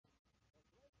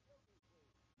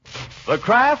The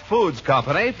Kraft Foods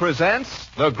Company presents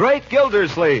The Great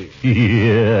Gildersleeve.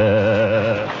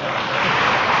 Yeah.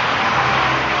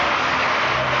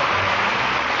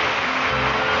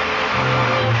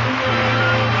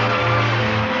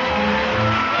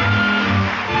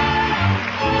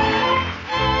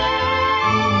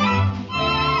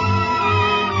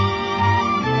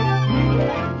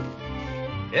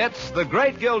 It's The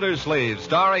Great Gildersleeve,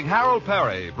 starring Harold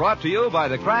Perry, brought to you by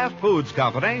the Kraft Foods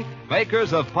Company,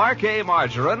 makers of Parquet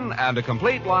margarine and a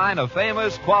complete line of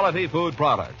famous quality food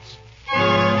products.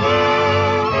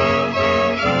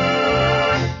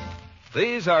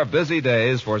 These are busy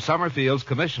days for Summerfield's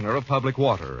Commissioner of Public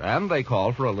Water, and they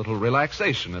call for a little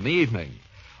relaxation in the evening.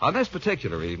 On this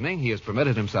particular evening, he has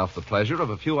permitted himself the pleasure of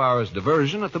a few hours'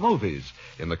 diversion at the movies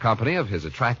in the company of his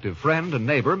attractive friend and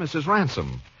neighbor, Mrs.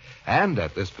 Ransom. And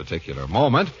at this particular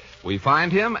moment, we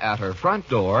find him at her front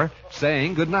door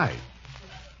saying goodnight.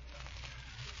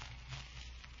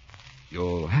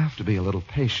 You'll have to be a little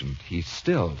patient. He's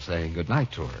still saying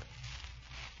goodnight to her.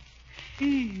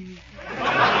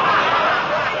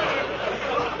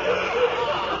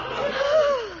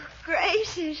 Oh,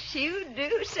 gracious, you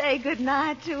do say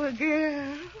goodnight to a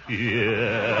girl.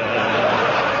 Yeah.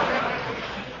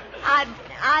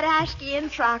 I'd ask you in,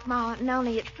 Throckmorton,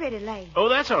 only it's pretty late. Oh,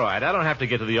 that's all right. I don't have to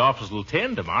get to the office till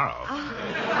 10 tomorrow. Oh.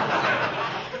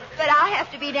 But I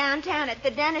have to be downtown at the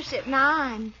dentist at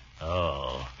 9.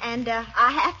 Oh. And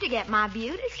I have to get my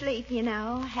beauty sleep, you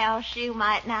know, else you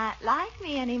might not like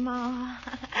me anymore.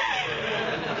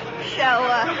 So,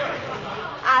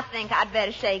 I think I'd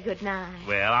better say goodnight.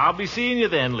 Well, I'll be seeing you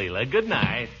then, Leela. Good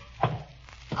night.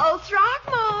 Oh,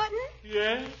 Throckmorton?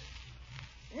 Yes?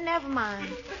 Never mind.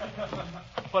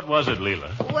 What was it,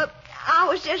 Leela? Well, I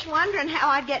was just wondering how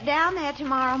I'd get down there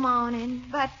tomorrow morning.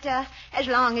 But as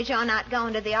long as you're not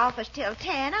going to the office till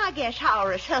 10, I guess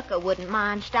Horace Hooker wouldn't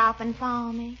mind stopping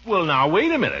for me. Well, now, wait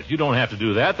a minute. You don't have to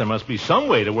do that. There must be some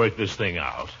way to work this thing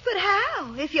out. But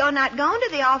how? If you're not going to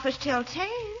the office till 10.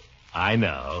 I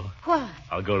know. What?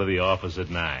 I'll go to the office at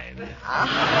 9.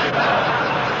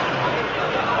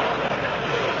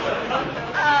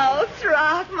 Oh,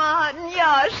 Throckmorton,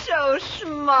 you're so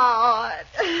smart.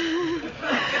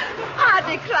 I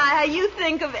declare you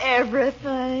think of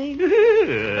everything.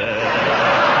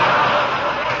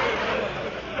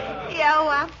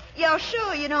 You're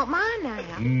sure you don't mind now?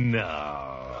 No.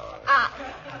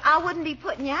 I wouldn't be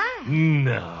putting you out.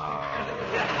 No.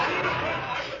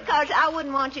 Because I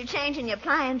wouldn't want you changing your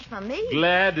plans for me.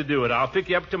 Glad to do it. I'll pick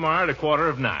you up tomorrow at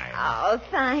 9:15. Oh,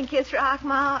 thank you,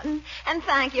 Throckmorton. And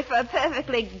thank you for a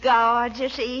perfectly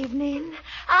gorgeous evening.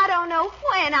 I don't know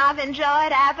when I've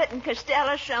enjoyed Abbott and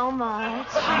Costello so much.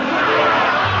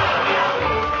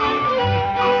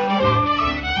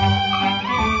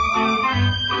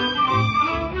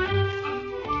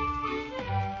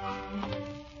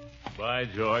 By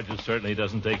George, it certainly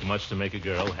doesn't take much to make a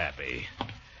girl happy.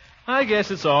 I guess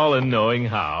it's all in knowing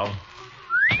how.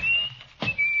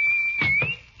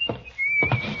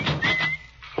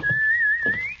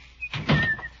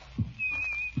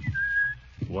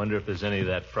 Wonder if there's any of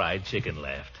that fried chicken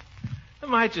left. I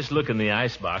might just look in the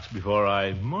icebox before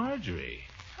I... Marjorie.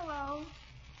 Hello.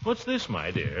 What's this, my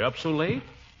dear? Up so late?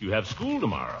 You have school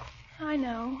tomorrow. I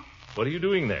know. What are you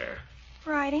doing there?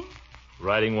 Writing.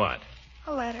 Writing what?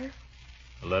 A letter.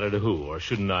 A letter to who, or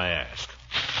shouldn't I ask?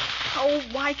 Oh,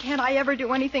 why can't I ever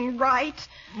do anything right?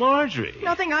 Marjorie.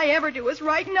 Nothing I ever do is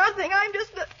right. Nothing. I'm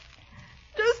just...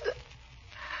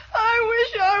 I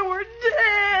wish I were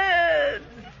dead.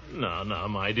 No,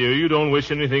 my dear. You don't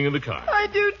wish anything in the kind. I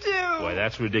do, too. Why,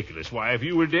 that's ridiculous. Why, if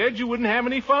you were dead, you wouldn't have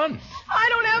any fun. I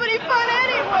don't have any fun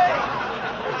anyway.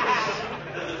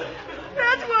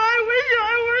 That's why I wish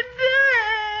I were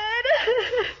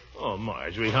dead. Oh,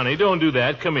 Marjorie, honey, don't do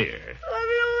that. Come here. Let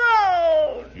me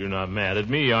alone. You're not mad at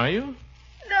me, are you?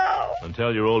 No. Then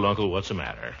tell your old uncle what's the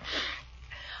matter.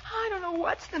 I don't know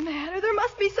what's the matter. There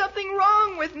must be something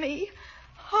wrong with me.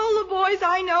 All the boys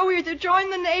I know either join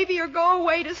the Navy or go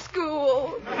away to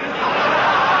school.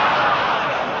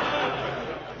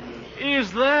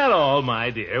 Is that all, my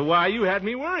dear? Why, you had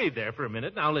me worried there for a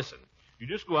minute. Now, listen. You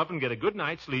just go up and get a good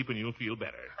night's sleep and you'll feel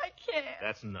better. I can't.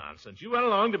 That's nonsense. You run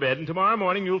along to bed and tomorrow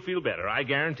morning you'll feel better. I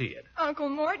guarantee it. Uncle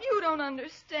Mort, you don't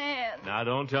understand. Now,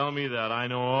 don't tell me that. I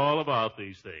know all about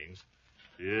these things.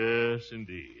 Yes,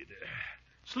 indeed.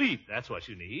 Sleep, that's what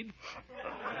you need.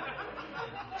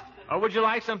 Or would you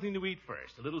like something to eat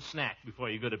first? A little snack before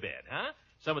you go to bed, huh?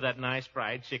 Some of that nice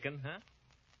fried chicken, huh?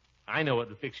 I know what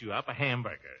would fix you up, a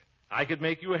hamburger. I could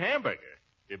make you a hamburger,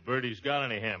 if Bertie's got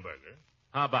any hamburger.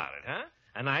 How about it, huh?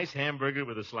 A nice hamburger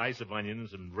with a slice of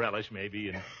onions and relish, maybe,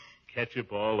 and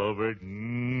ketchup all over it.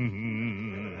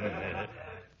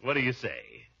 What do you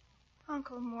say?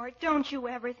 Uncle Mort, don't you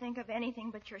ever think of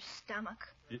anything but your stomach.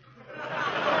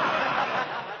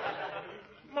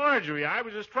 Marjorie, I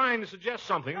was just trying to suggest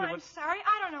something. I'm sorry.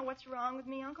 I don't know what's wrong with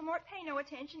me, Uncle Mort. Pay no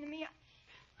attention to me.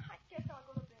 I guess I'll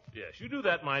go to bed. Yes, you do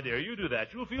that, my dear. You do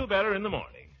that. You'll feel better in the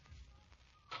morning.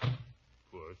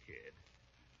 Poor kid.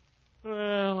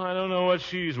 Well, I don't know what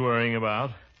she's worrying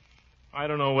about. I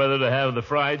don't know whether to have the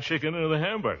fried chicken or the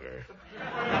hamburger.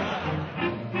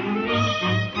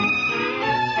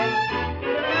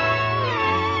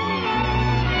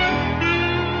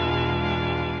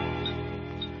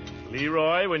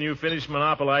 Leroy, when you finish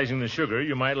monopolizing the sugar,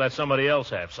 you might let somebody else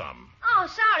have some. Oh,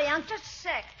 sorry, Unc. Just a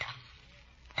sec.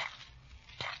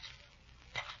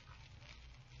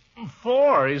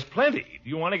 4 is plenty. Do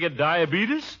you want to get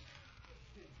diabetes?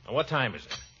 Now, what time is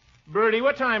it? Bertie,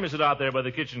 what time is it out there by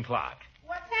the kitchen clock?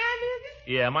 What time is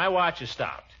it? Yeah, my watch has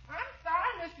stopped. I'm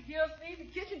sorry, Mr. Gilsleeve. The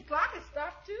kitchen clock has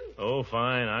stopped, too. Oh,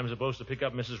 fine. I'm supposed to pick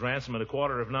up Mrs. Ransom at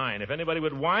 9:15. If anybody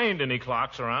would wind any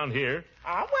clocks around here.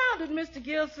 I wound it, Mr.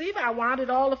 Gilsleeve. I wound it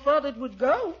all the further it would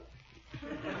go.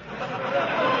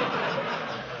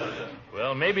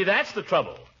 Well, maybe that's the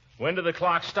trouble. When did the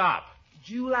clock stop?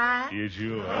 July. Yeah,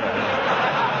 July.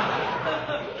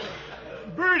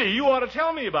 Bertie, you ought to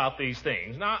tell me about these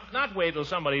things. Not wait till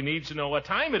somebody needs to know what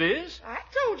time it is. I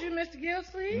told you, Mr.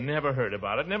 Gilsleeve. Never heard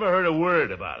about it. Never heard a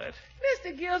word about it.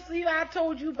 Mr. Gilsleeve, I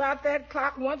told you about that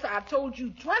clock once. I told you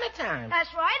 20 times.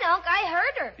 That's right, Unc. I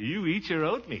heard her. You eat your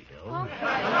oatmeal.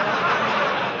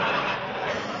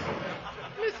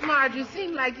 Miss Marjorie,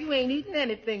 seems like you ain't eaten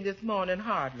anything this morning,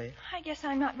 hardly. I guess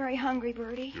I'm not very hungry,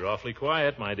 Bertie. You're awfully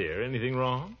quiet, my dear. Anything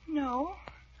wrong? No.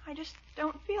 I just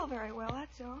don't feel very well,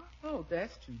 that's all. Oh,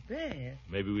 that's too bad.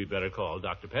 Maybe we'd better call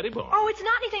Dr. Pettibone. Oh, it's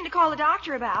not anything to call the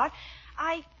doctor about.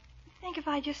 I think if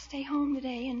I just stay home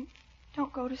today and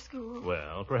don't go to school.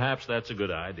 Well, perhaps that's a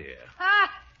good idea.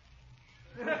 Ah!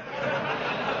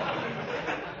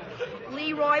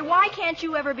 Leroy, why can't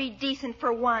you ever be decent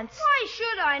for once? Why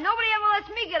should I? Nobody ever lets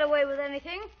me get away with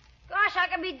anything. Gosh, I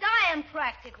could be dying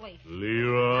practically.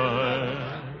 Leroy.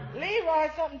 Leroy,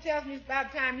 something tells me it's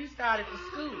about time you started to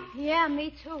school. Yeah,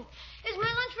 me too. Is my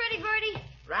lunch ready, Bertie?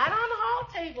 Right on the hall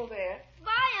table there.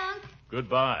 Bye, Unc.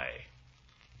 Goodbye.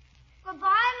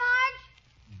 Goodbye, Marge.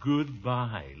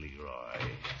 Goodbye, Leroy.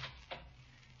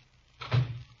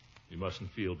 You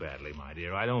mustn't feel badly, my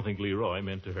dear. I don't think Leroy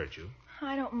meant to hurt you.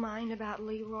 I don't mind about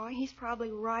Leroy. He's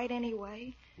probably right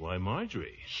anyway. Why,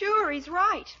 Marjorie? Sure, he's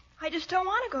right. I just don't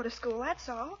want to go to school, that's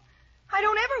all. I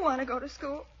don't ever want to go to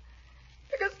school.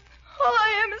 Because all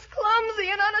I am is clumsy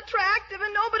and unattractive,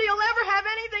 and nobody will ever have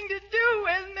anything to do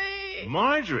with me.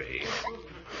 Marjorie.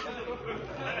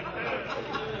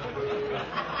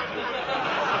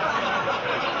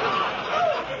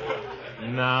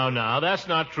 Now, that's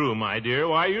not true, my dear.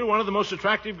 Why, you're one of the most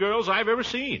attractive girls I've ever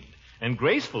seen. And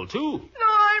graceful, too. No,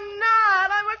 I'm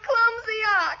not. I'm a clumsy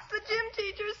ox. The gym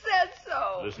teacher said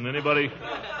so. Listen,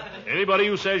 anybody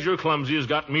who says you're clumsy has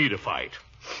got me to fight.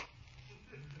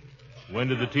 When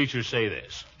did the teacher say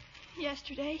this?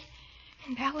 Yesterday,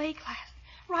 in ballet class,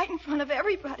 right in front of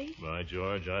everybody. By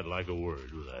George, I'd like a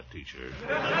word with that teacher.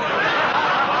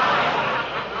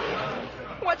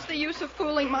 What's the use of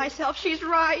fooling myself? She's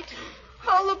right.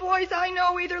 All the boys I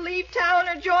know either leave town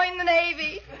or join the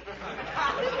Navy.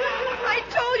 I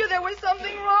told you there was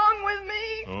something wrong with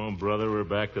me. Oh, brother, we're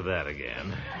back to that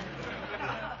again.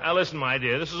 Now, listen, my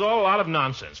dear, this is all a lot of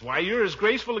nonsense. Why, you're as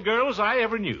graceful a girl as I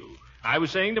ever knew. I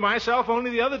was saying to myself only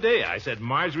the other day, I said,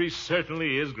 Marjorie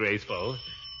certainly is graceful.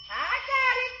 I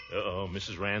got it. Uh-oh,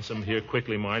 Mrs. Ransom, here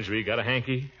quickly, Marjorie. Got a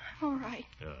hanky? All right.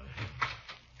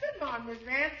 Good morning, Miss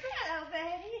Ransom. Hello,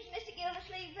 Betty. Is Mr.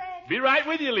 Gildersleeve ready? Be right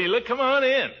with you, Leela. Come on in.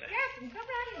 Yes, come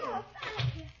right in. Oh,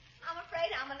 thank you. I'm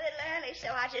afraid I'm a little early, so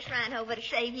I just ran over to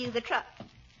save you the trouble.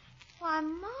 Why,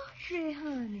 Marjorie,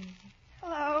 honey.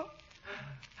 Hello.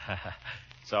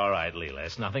 It's all right, Leela.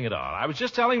 It's nothing at all. I was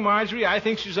just telling Marjorie I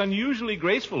think she's unusually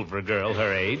graceful for a girl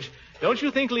her age. Don't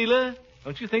you think, Leela?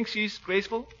 Don't you think she's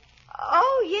graceful?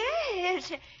 Oh,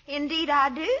 yes. Indeed, I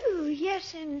do.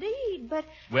 Yes, indeed. But.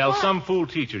 Well, some fool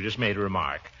teacher just made a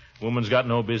remark. Woman's got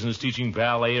no business teaching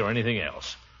ballet or anything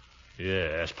else.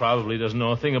 Yes, probably doesn't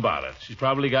know a thing about it. She's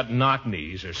probably got knock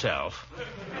knees herself.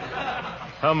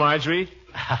 Huh, Marjorie?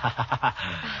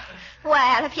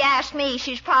 Well, if you ask me,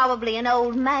 she's probably an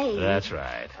old maid. That's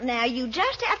right. Now, you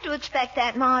just have to expect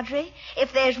that, Marjorie.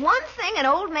 If there's one thing an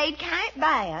old maid can't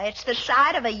bear, it's the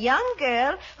sight of a young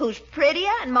girl who's prettier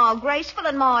and more graceful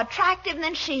and more attractive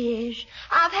than she is.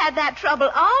 I've had that trouble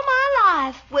all my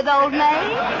life with old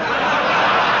maids.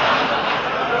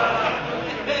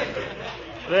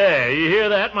 There, you hear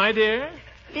that, my dear?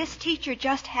 This teacher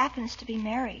just happens to be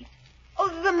married. Oh,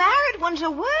 the married ones are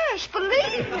worse,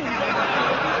 believe me.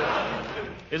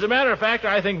 As a matter of fact,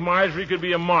 I think Marjorie could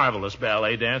be a marvelous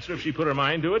ballet dancer if she put her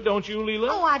mind to it, don't you, Leela?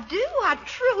 Oh, I do. I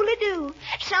truly do.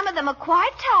 Some of them are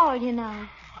quite tall, you know.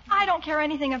 I don't care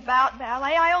anything about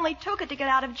ballet. I only took it to get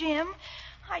out of gym.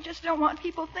 I just don't want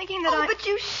people thinking that But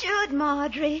you should,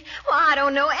 Marjorie. Well, I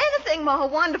don't know anything more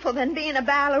wonderful than being a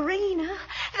ballerina.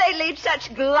 They lead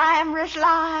such glamorous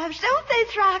lives, don't they,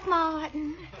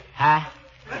 Throckmorton? Huh?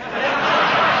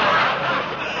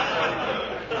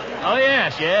 Oh,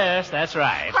 yes, that's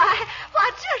right. Why,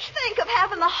 just think of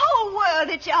having the whole world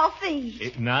at your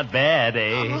feet. Not bad,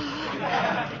 eh?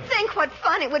 Think what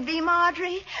fun it would be,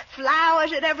 Marjorie.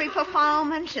 Flowers at every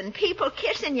performance and people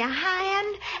kissing your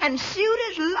hand and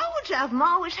suitors, loads of them,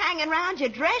 always hanging around your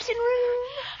dressing room.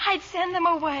 I'd send them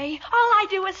away. All I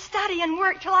do is study and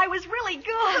work till I was really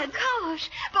good. Of course.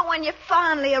 But when you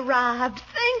finally arrived,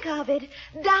 think of it.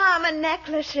 Diamond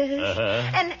necklaces.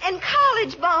 And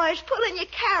college boys pulling your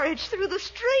carriage through the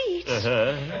streets.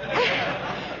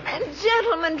 And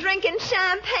gentlemen drinking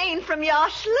champagne from your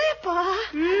slipper.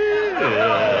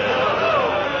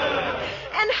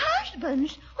 And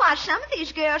husbands. Why, some of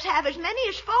these girls have as many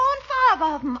as 4 and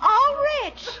 5 of them, all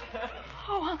rich.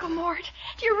 Oh, Uncle Mort,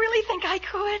 do you really think I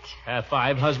could? Have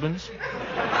 5 husbands?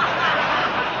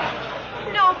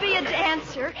 No, be a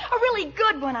dancer. A really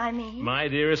good one, I mean. My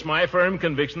dear, it's my firm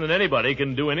conviction that anybody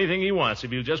can do anything he wants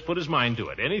if he'll just put his mind to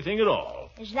it. Anything at all.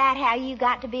 Is that how you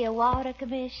got to be a water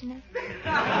commissioner?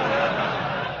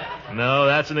 No,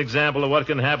 that's an example of what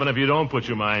can happen if you don't put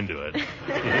your mind to it.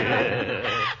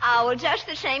 Oh, well, just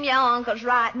the same, your uncle's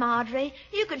right, Marjorie.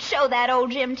 You could show that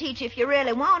old gym teacher if you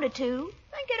really wanted to.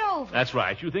 Think it over. That's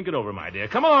right. You think it over, my dear.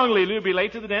 Come along, Leela. You'll be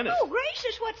late to the dentist. Oh,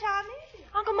 gracious, what time is it?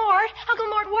 Uncle Mort,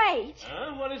 wait.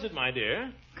 What is it, my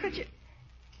dear? Could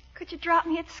you drop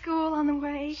me at school on the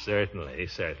way?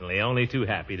 Certainly. Only too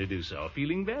happy to do so.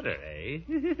 Feeling better, eh?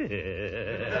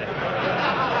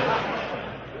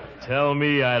 Tell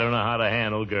me I don't know how to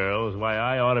handle girls. Why,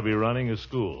 I ought to be running a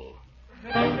school.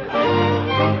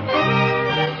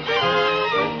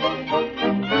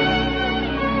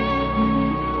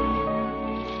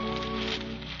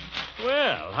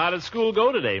 Well, how did school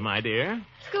go today, my dear?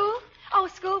 School? Oh,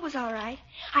 school was all right.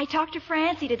 I talked to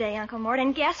Francie today, Uncle Mort,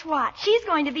 and guess what? She's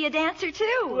going to be a dancer,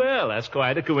 too. Well, that's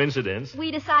quite a coincidence.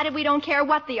 We decided we don't care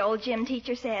what the old gym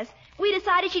teacher says. We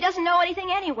decided she doesn't know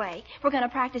anything anyway. We're going to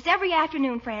practice every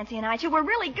afternoon, Francie and I, till we're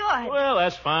really good. Well,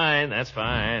 that's fine. Hi,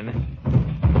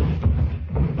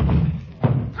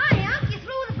 Unc. You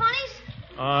through with the funnies?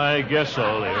 I guess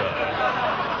so, Leroy.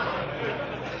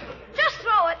 Just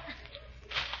throw it.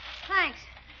 Thanks.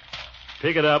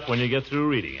 Pick it up when you get through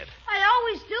reading it. I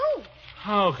always do.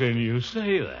 How can you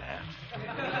say that?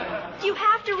 Do you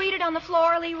have to read it on the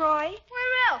floor, Leroy?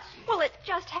 Where else? Well, it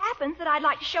just happens that I'd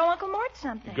like to show Uncle Mort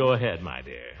something. Go ahead, my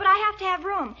dear. But I have to have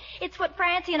room. It's what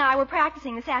Francie and I were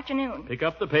practicing this afternoon. Pick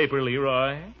up the paper,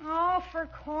 Leroy. Oh, for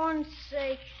corn's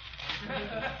sake.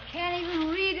 Can't even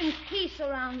read in peace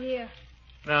around here.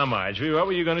 Now, Marjorie, what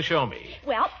were you going to show me?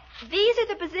 Well, these are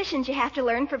the positions you have to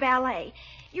learn for ballet.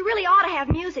 You really ought to have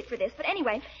music for this. But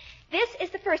anyway, this is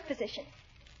the first position.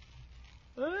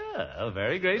 Well,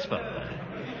 very graceful.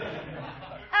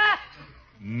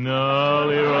 No,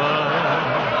 Leroy.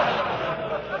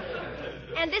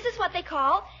 And this is what they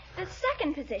call the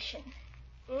second position.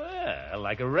 Well,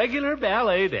 like a regular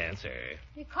ballet dancer.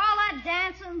 You call that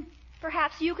dancing?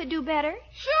 Perhaps you could do better.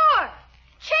 Sure.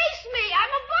 Chase me. I'm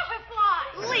a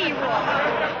butterfly. Leroy.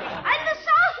 I'm the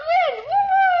south wind.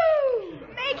 Woo-hoo!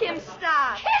 Make him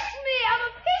stop. Kiss me. I'm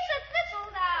a piece of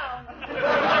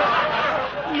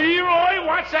thistledown. Leroy,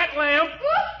 watch that lamp.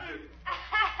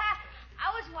 I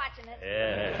was watching it.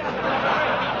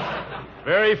 Yeah.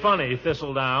 Very funny,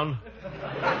 Thistledown.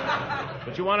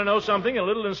 But you want to know something? A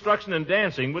little instruction in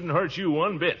dancing wouldn't hurt you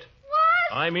one bit.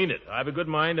 What? I mean it. I have a good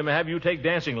mind to have you take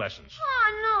dancing lessons.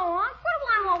 Oh, no, Unc. What do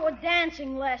I want with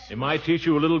dancing lessons? It might teach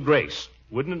you a little grace,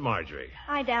 wouldn't it, Marjorie?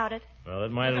 I doubt it. Well,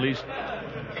 it might at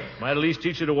least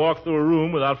teach you to walk through a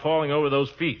room without falling over those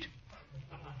feet.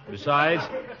 Besides,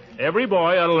 every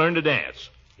boy ought to learn to dance.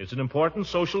 It's an important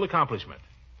social accomplishment.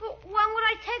 But when would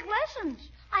I take lessons?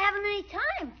 I haven't any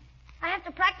time. I have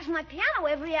to practice my piano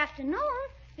every afternoon.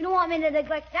 You don't want me to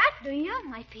neglect that, do you?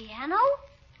 My piano?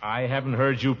 I haven't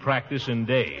heard you practice in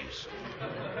days.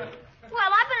 Well,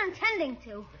 I've been intending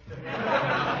to.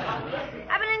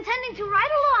 I've been intending to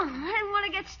right along. I didn't want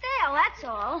to get stale, that's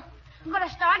all. I'm going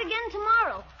to start again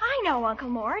tomorrow. I know, Uncle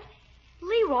Mort.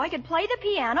 Leroy could play the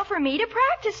piano for me to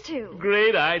practice to.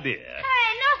 Great idea.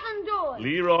 Hey, nothing doing. do it?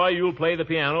 Leroy, you'll play the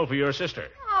piano for your sister.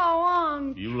 Oh,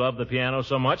 Unc. You love the piano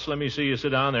so much, let me see you sit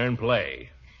down there and play.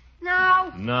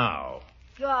 No. Now.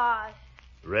 Gosh.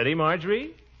 Ready,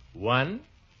 Marjorie? 1,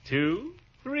 2,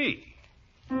 3.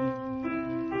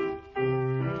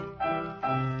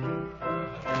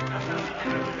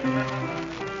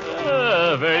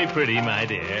 Very pretty, my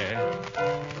dear.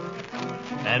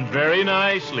 And very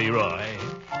nice, Leroy.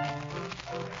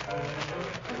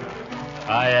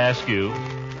 I ask you,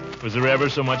 was there ever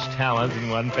so much talent in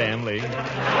one family?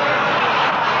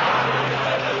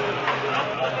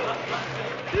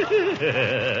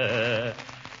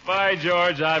 By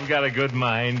George, I've got a good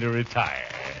mind to retire.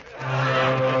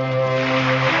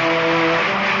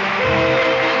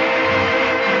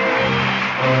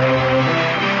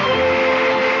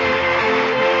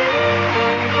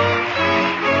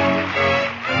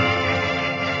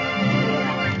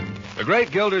 The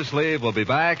Great Gildersleeve will be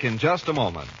back in just a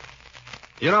moment.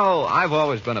 You know, I've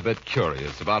always been a bit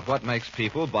curious about what makes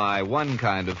people buy one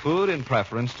kind of food in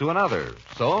preference to another.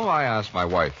 So I asked my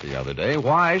wife the other day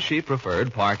why she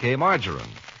preferred Parquet margarine.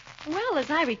 Well, as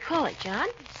I recall it, John,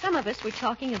 some of us were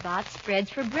talking about spreads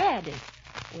for bread.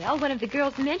 Well, one of the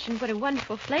girls mentioned what a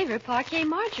wonderful flavor Parquet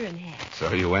margarine had.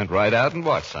 So you went right out and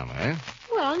bought some, eh?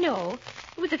 Well, no.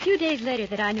 It was a few days later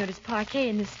that I noticed Parquet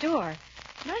in the store.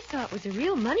 And I saw it was a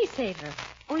real money saver.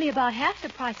 Only about half the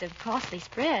price of costly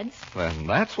spreads. Well,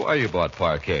 that's why you bought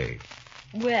Parquet.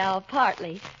 Well,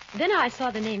 partly. Then I saw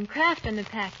the name Kraft on the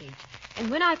package. And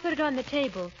when I put it on the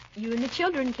table, you and the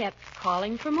children kept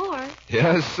calling for more.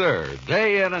 Yes, sir.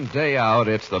 Day in and day out,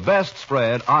 it's the best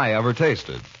spread I ever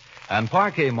tasted. And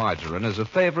Parquet margarine is a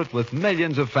favorite with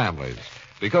millions of families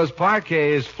because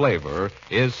Parquet's flavor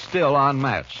is still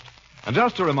unmatched. And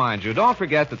just to remind you, don't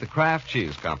forget that the Kraft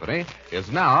Cheese Company is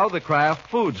now the Kraft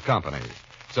Foods Company.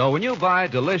 So when you buy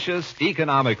delicious,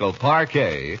 economical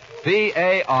Parquet,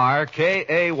 Parkay,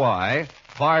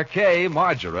 Parquet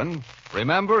margarine,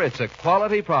 remember it's a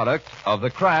quality product of the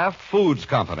Kraft Foods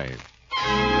Company.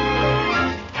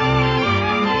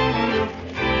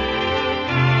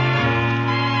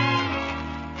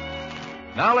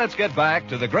 Now let's get back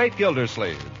to the Great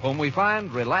Gildersleeve, whom we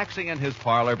find relaxing in his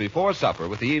parlor before supper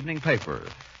with the evening paper.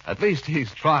 At least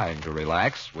he's trying to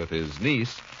relax with his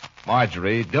niece,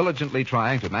 Marjorie, diligently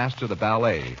trying to master the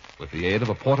ballet with the aid of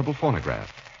a portable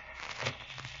phonograph.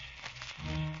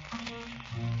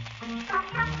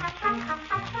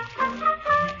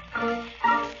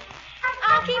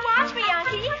 Unky, watch me,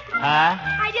 Unky. Huh?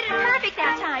 I did it perfect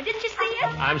that time. Didn't you see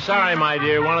it? I'm sorry, my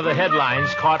dear. One of the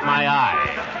headlines caught my eye.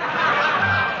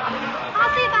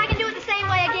 I'll see if I can do it the same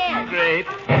way again. Great.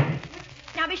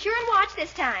 Now be sure and watch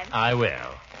this time. I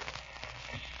will.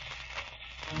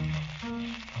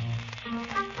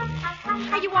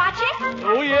 Are you watching?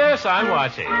 Oh, yes, I'm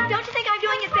watching. Don't you think I'm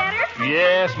doing it better?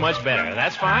 Yes, much better.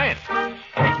 That's fine.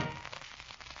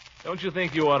 Don't you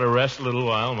think you ought to rest a little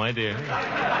while, my dear?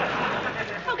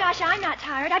 Oh, gosh, I'm not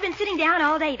tired. I've been sitting down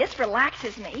all day. This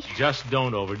relaxes me. Just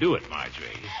don't overdo it, Marjorie.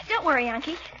 Don't worry,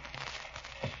 Unky.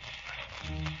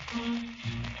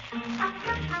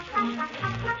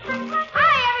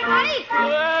 Hi, everybody.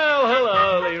 Well,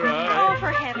 hello, Leroy. Oh,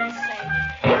 for heaven's sake.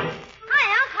 Hi,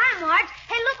 Unc. Hi, Marge.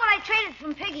 Hey, look what I traded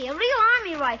from Piggy. A real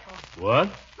Army rifle. What?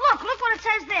 Look what it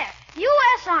says there.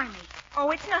 U.S. Army.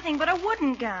 Oh, it's nothing but a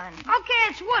wooden gun. Okay,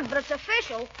 it's wood, but it's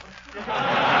official.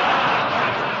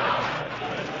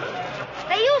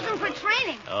 They use them for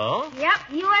training. Oh? Yep,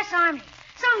 U.S. Army.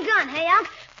 Some gun, hey, Unc?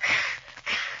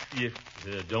 You,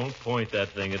 don't point that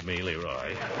thing at me,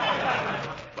 Leroy.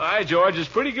 By George, it's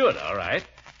pretty good, all right.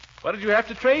 What did you have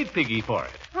to trade Piggy for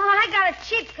it? Oh, I got it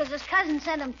cheap because his cousin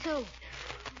sent him too.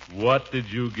 What did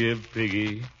you give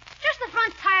Piggy? Just the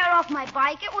front tire off my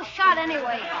bike. It was shot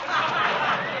anyway.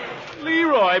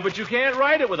 Leroy, but you can't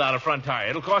ride it without a front tire.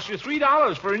 It'll cost you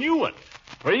 $3 for a new one.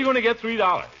 Where are you going to get $3?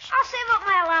 I'll save up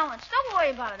my allowance. Don't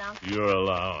worry about it, Unc. Your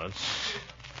allowance.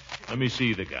 Let me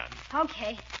see the gun.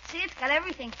 Okay. See, it's got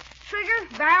everything. Trigger,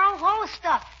 barrel, all the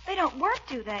stuff. They don't work,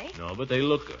 do they? No, but they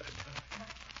look good.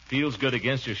 Feels good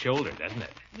against your shoulder, doesn't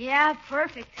it? Yeah,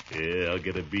 perfect. Yeah, I'll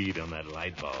get a bead on that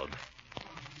light bulb.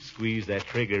 Squeeze that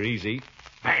trigger easy.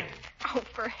 Bang! Oh,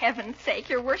 for heaven's sake,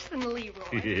 you're worse than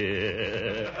Leroy.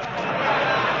 Yeah.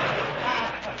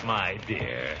 My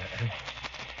dear.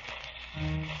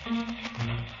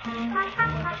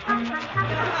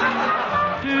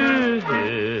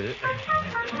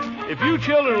 If you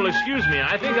children will excuse me,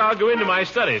 I think I'll go into my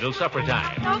study till supper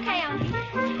time. Okay,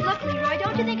 Unky. Look, Leroy,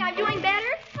 don't you think I'm doing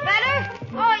better? Better?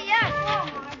 Oh, yes.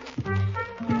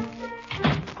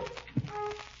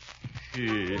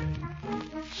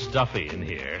 Stuffy in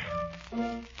here.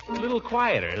 A little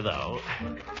quieter, though.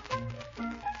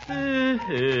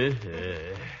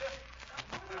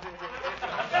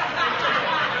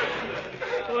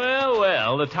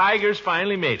 Well, the Tigers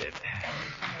finally made it.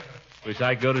 Wish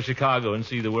I could go to Chicago and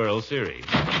see the World Series.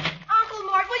 Uncle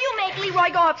Mort, will you make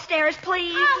Leroy go upstairs,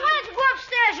 please? Oh, why don't you go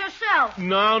upstairs yourself?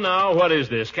 No, what is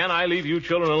this? Can I leave you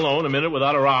children alone a minute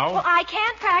without a row? Well, I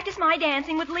can't practice my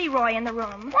dancing with Leroy in the room.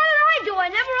 What did I do? I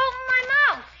never opened my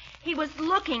mouth. He was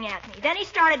looking at me. Then he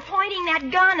started pointing that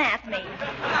gun at me.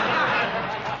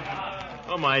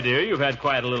 Oh, my dear, you've had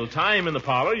quite a little time in the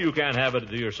parlor. You can't have it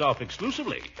to yourself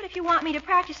exclusively. But if you want me to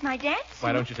practice my dancing...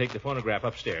 Why don't you take the phonograph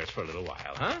upstairs for a little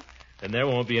while, huh? Then there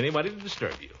won't be anybody to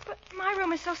disturb you. But my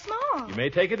room is so small. You may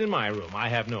take it in my room. I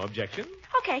have no objection.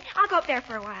 Okay, I'll go up there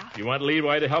for a while. You want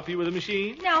Leroy to help you with the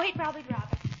machine? No, he'd probably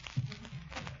drop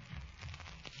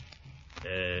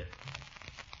it.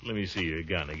 Let me see your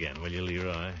gun again, will you,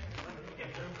 Leroy?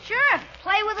 Sure,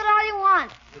 play with it all you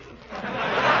want.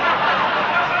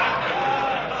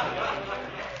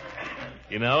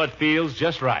 You know, it feels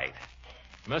just right.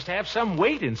 You must have some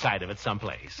weight inside of it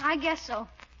someplace. I guess so.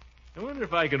 I wonder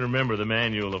if I can remember the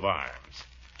manual of arms.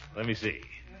 Let me see.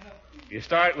 You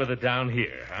start with it down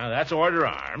here. Huh? That's order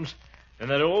arms. And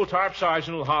that old tarp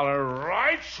sergeant will holler,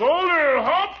 right shoulder,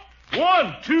 hop.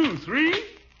 1, 2, 3. Yeah,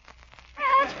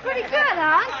 that's pretty good,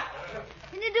 huh?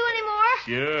 Can you do any more?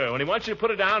 Sure. When he wants you to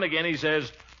put it down again, he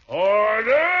says,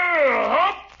 order,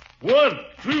 hop. 1,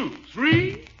 2,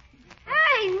 3.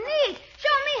 Hey, neat.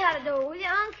 Show me how to do it, will you,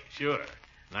 Unc? Sure.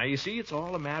 Now, you see, it's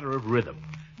all a matter of rhythm.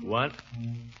 1.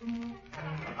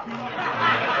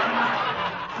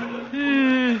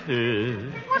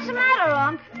 What's the matter,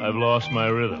 Unc? I've lost my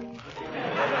rhythm.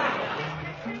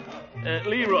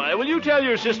 Leroy, will you tell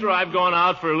your sister I've gone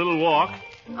out for a little walk?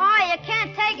 Oh, you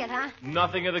can't take it, huh?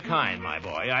 Nothing of the kind, my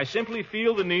boy. I simply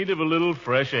feel the need of a little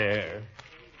fresh air.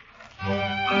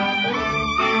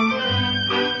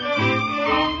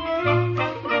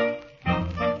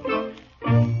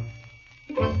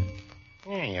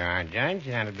 There you are, Judge.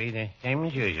 That'll be the same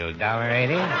as usual,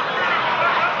 $1.80.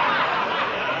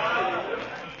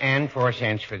 And 4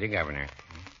 cents for the governor.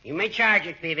 You may charge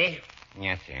it, Peavy.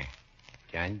 Yes, sir.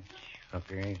 Judge,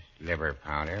 Hooker's liver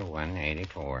powder,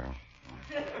 $1.84.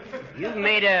 You've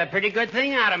made a pretty good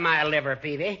thing out of my liver,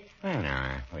 Peavy. Well, no,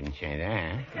 I wouldn't say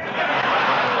that.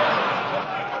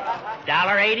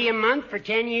 $1.80 a month for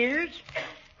 10 years?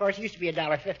 Of course, it used to be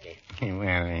 $1.50.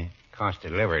 Well, the cost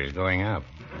of liver is going up.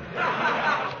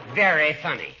 Very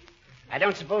funny. I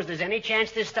don't suppose there's any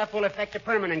chance this stuff will affect a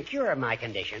permanent cure of my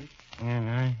condition. Well,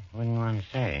 I wouldn't want to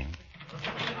say.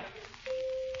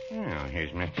 Oh,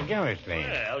 here's Mr. Gildersleeve.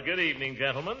 Well, good evening,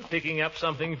 gentlemen. Picking up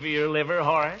something for your liver,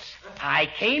 Horace? I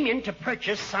came in to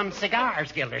purchase some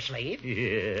cigars, Gildersleeve.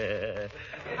 Yeah.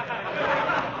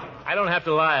 I don't have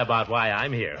to lie about why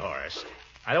I'm here, Horace.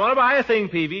 I don't want to buy a thing,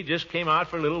 Peavy. Just came out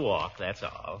for a little walk, that's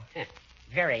all.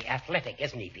 Very athletic,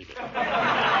 isn't he, Peavy?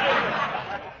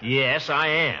 Yes, I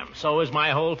am. So is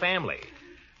my whole family.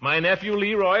 My nephew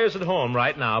Leroy is at home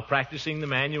right now practicing the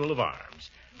manual of arms.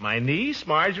 My niece,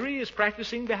 Marjorie, is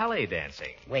practicing ballet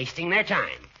dancing. Wasting their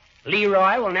time.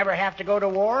 Leroy will never have to go to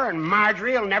war, and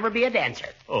Marjorie will never be a dancer.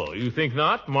 Oh, you think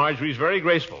not? Marjorie's very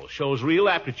graceful, shows real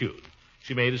aptitude.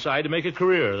 She may decide to make a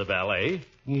career of the ballet.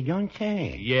 You don't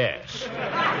say. Yes.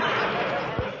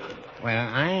 Well,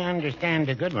 I understand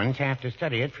the good ones have to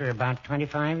study it for about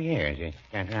 25 years. Is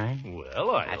that right?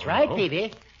 Well, That's right,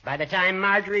 Peavy. By the time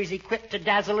Marjorie's equipped to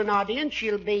dazzle an audience,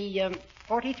 she'll be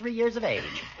 43 years of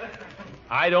age.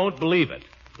 I don't believe it.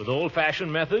 With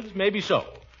old-fashioned methods, maybe so.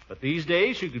 But these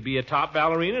days, she could be a top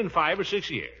ballerina in 5 or 6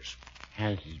 years.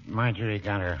 Has Marjorie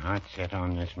got her heart set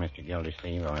on this, Mr.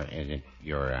 Gildersleeve, or is it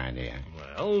your idea?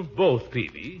 Well, both,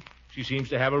 Peavy. She seems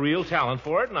to have a real talent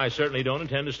for it, and I certainly don't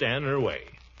intend to stand in her way.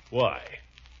 Why?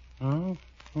 Oh,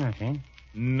 nothing.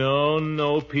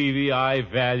 No, Peavy. I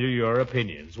value your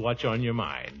opinions. What's on your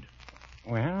mind?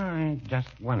 Well, I just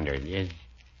wondered, is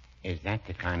that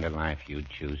the kind of life you'd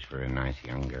choose for a nice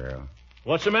young girl?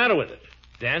 What's the matter with it?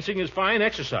 Dancing is fine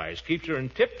exercise. Keeps her in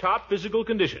tip-top physical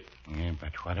condition. Yeah,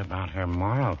 but what about her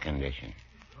moral condition?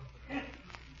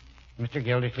 Mr.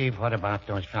 Gildersleeve, what about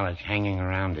those fellas hanging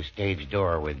around the stage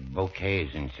door with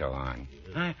bouquets and so on?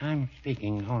 I'm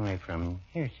speaking only from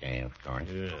hearsay, of course.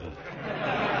 Yeah.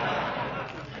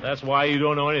 That's why you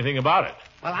don't know anything about it.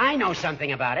 Well, I know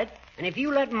something about it. And if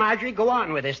you let Marjorie go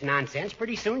on with this nonsense,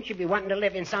 pretty soon she'll be wanting to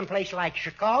live in some place like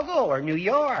Chicago or New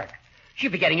York.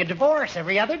 She'll be getting a divorce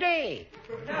every other day.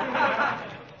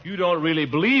 You don't really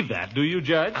believe that, do you,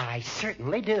 Judge? I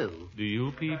certainly do. Do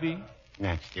you, Peavy?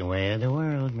 That's the way of the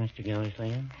world, Mr.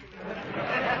 Gildersleeve.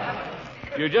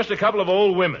 You're just a couple of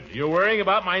old women. You're worrying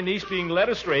about my niece being led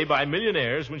astray by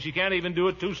millionaires when she can't even do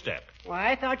a two-step.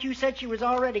 Why, I thought you said she was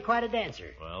already quite a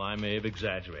dancer. Well, I may have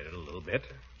exaggerated a little bit.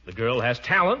 The girl has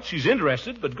talent. She's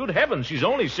interested, but good heavens, she's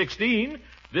only 16.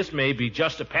 This may be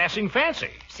just a passing fancy.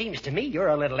 Seems to me you're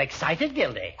a little excited,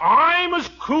 Gildy. I'm as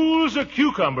cool as a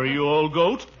cucumber, you old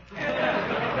goat.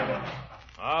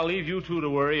 I'll leave you two to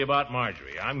worry about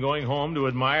Marjorie. I'm going home to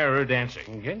admire her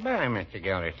dancing. Goodbye, Mr.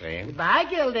 Gildersleeve. Goodbye,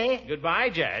 Gildy. Goodbye,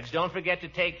 Judge. Don't forget to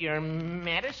take your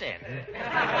medicine.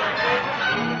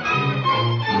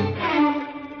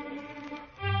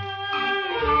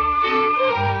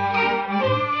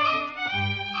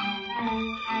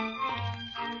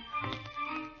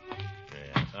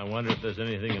 I wonder if there's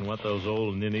anything in what those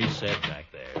old ninnies said back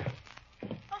there.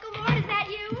 Uncle Mort, is that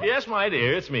you? Yes, my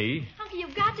dear, it's me. Uncle,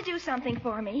 you've got to do something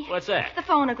for me. What's that? The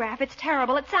phonograph. It's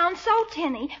terrible. It sounds so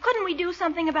tinny. Couldn't we do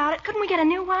something about it? Couldn't we get a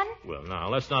new one? Well, now,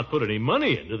 let's not put any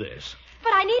money into this.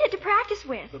 But I need it to practice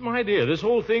with. But, my dear, this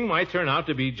whole thing might turn out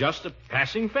to be just a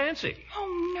passing fancy.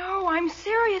 Oh, no. I'm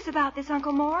serious about this,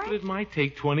 Uncle Mort. But it might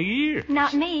take 20 years.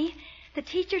 Not me. The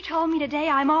teacher told me today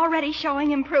I'm already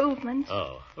showing improvement.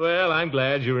 Oh, well, I'm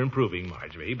glad you're improving,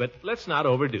 Marjorie, but let's not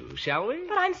overdo, shall we?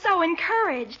 But I'm so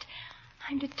encouraged.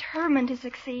 I'm determined to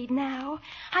succeed now.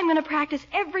 I'm going to practice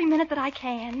every minute that I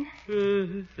can.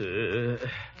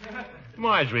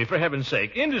 Marjorie, for heaven's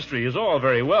sake, industry is all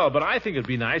very well, but I think it'd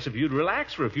be nice if you'd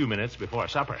relax for a few minutes before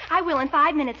supper. I will in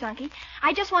 5 minutes, Unky.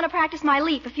 I just want to practice my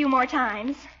leap a few more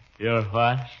times. Your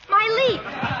what? My leap.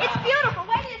 It's beautiful.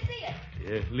 Wait till you see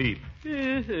it. Leap. Hi, Unc.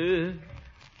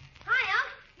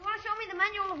 You want to show me the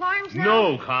manual of arms now?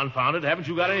 No, confound it. Haven't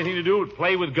you got anything to do with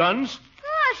play with guns?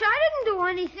 Gosh, I didn't do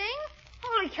anything.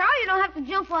 Holy cow, you don't have to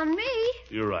jump on me.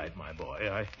 You're right, my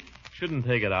boy. I shouldn't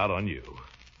take it out on you.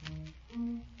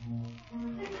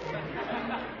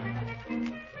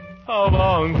 How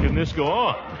long can this go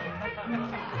on?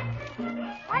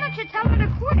 Why don't you tell her to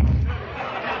quit?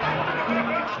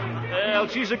 Well,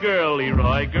 she's a girl,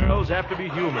 Leroy. Girls have to be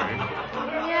humored.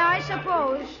 Yeah, I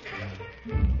suppose.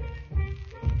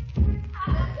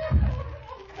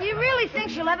 Do you really think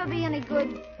she'll ever be any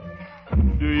good?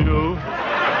 Do you?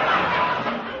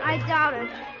 I doubt it.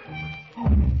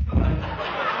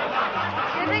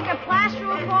 Do you think a plaster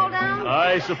will fall down?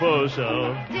 I suppose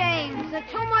so. Dames, they're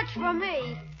too much for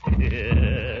me.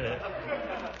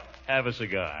 Have a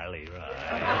cigar, Leroy.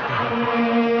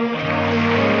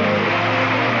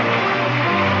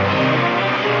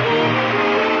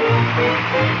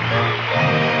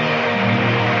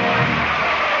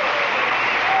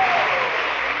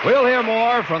 We'll hear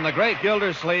more from the great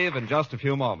Gildersleeve in just a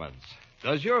few moments.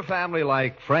 Does your family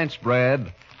like French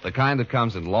bread, the kind that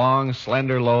comes in long,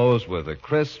 slender loaves with a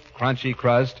crisp, crunchy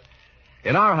crust?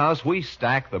 In our house, we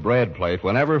stack the bread plate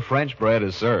whenever French bread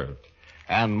is served.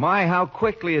 And my, how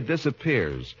quickly it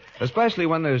disappears, especially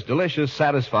when there's delicious,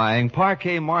 satisfying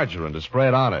Parquet margarine to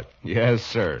spread on it. Yes,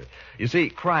 sir. You see,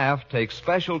 Kraft takes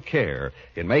special care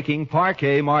in making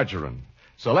Parquet margarine.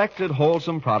 Selected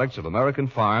wholesome products of American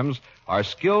farms are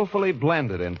skillfully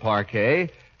blended in Parquet,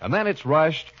 and then it's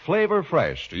rushed flavor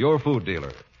fresh to your food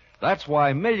dealer. That's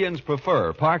why millions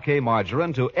prefer Parquet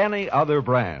margarine to any other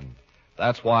brand.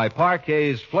 That's why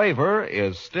Parquet's flavor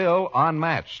is still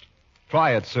unmatched.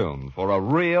 Try it soon for a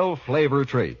real flavor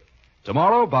treat.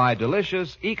 Tomorrow, buy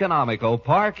delicious, economical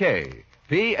Parquet,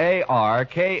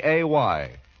 Parkay,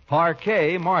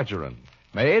 Parquet margarine,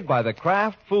 made by the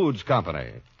Kraft Foods Company.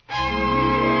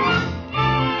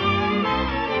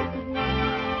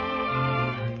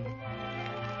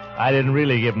 I didn't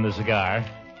really give him the cigar.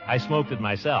 I smoked it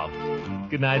myself.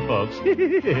 Good night, folks. The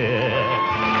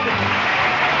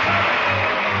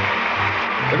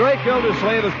Great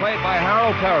Gildersleeve is played by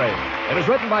Harold Perry. It is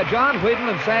written by John Whedon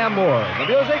and Sam Moore. The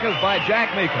music is by Jack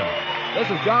Meekin.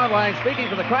 This is John Lang speaking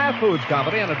for the Kraft Foods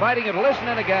Company and inviting you to listen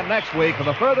in again next week for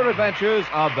the further adventures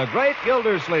of the Great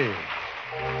Gildersleeve.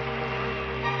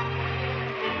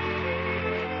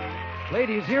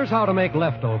 Ladies, here's how to make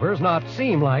leftovers not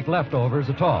seem like leftovers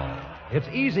at all. It's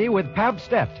easy with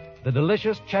Pabstet, the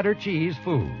delicious cheddar cheese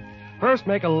food. First,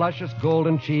 make a luscious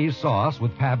golden cheese sauce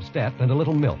with Pabstet and a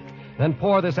little milk. Then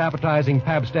pour this appetizing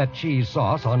Pabstet cheese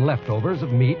sauce on leftovers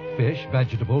of meat, fish,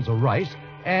 vegetables, or rice,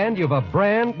 and you've a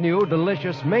brand new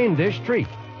delicious main dish treat.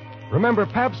 Remember,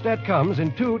 Pabstet comes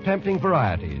in 2 tempting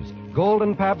varieties,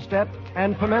 golden Pabstet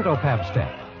and pimento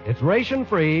Pabstet. It's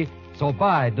ration-free, so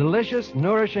buy delicious,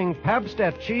 nourishing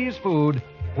Pabstet cheese food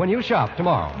when you shop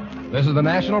tomorrow. This is the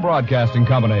National Broadcasting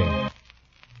Company.